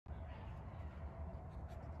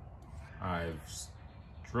I've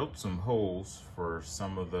drilled some holes for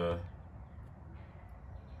some of the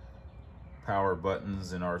power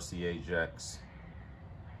buttons and RCA jacks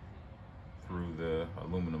through the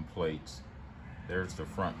aluminum plates. There's the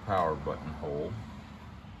front power button hole.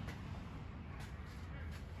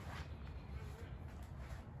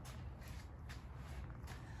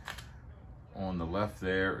 On the left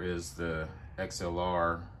there is the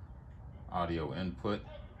XLR audio input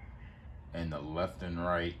and the left and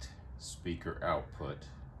right speaker output.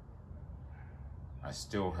 I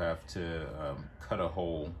still have to cut a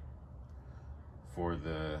hole for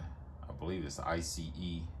the, I believe it's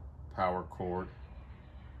ICE power cord.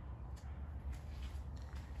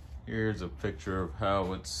 Here's a picture of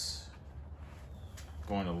how it's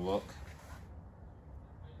going to look.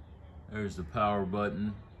 There's the power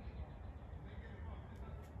button.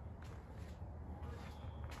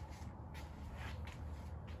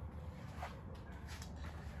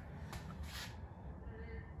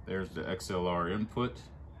 There's the XLR input,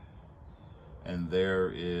 and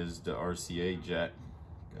there is the RCA jack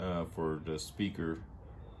for the speaker,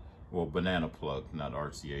 well, banana plug, not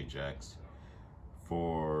RCA jacks,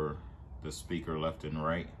 for the speaker left and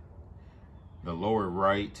right. The lower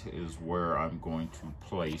right is where I'm going to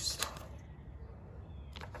place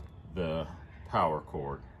the power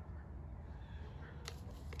cord.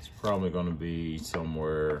 It's probably going to be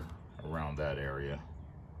somewhere around that area.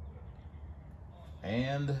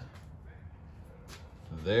 And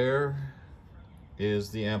there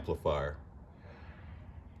is the amplifier.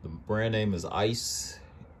 The brand name is Ice,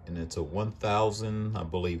 and it's a 1000, I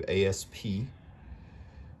believe, ASP,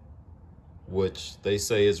 which they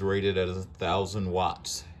say is rated at 1000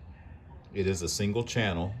 watts. It is a single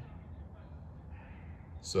channel,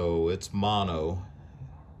 so it's mono,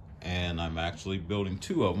 and I'm actually building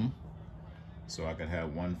two of them, so I can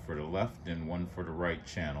have one for the left and one for the right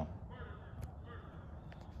channel.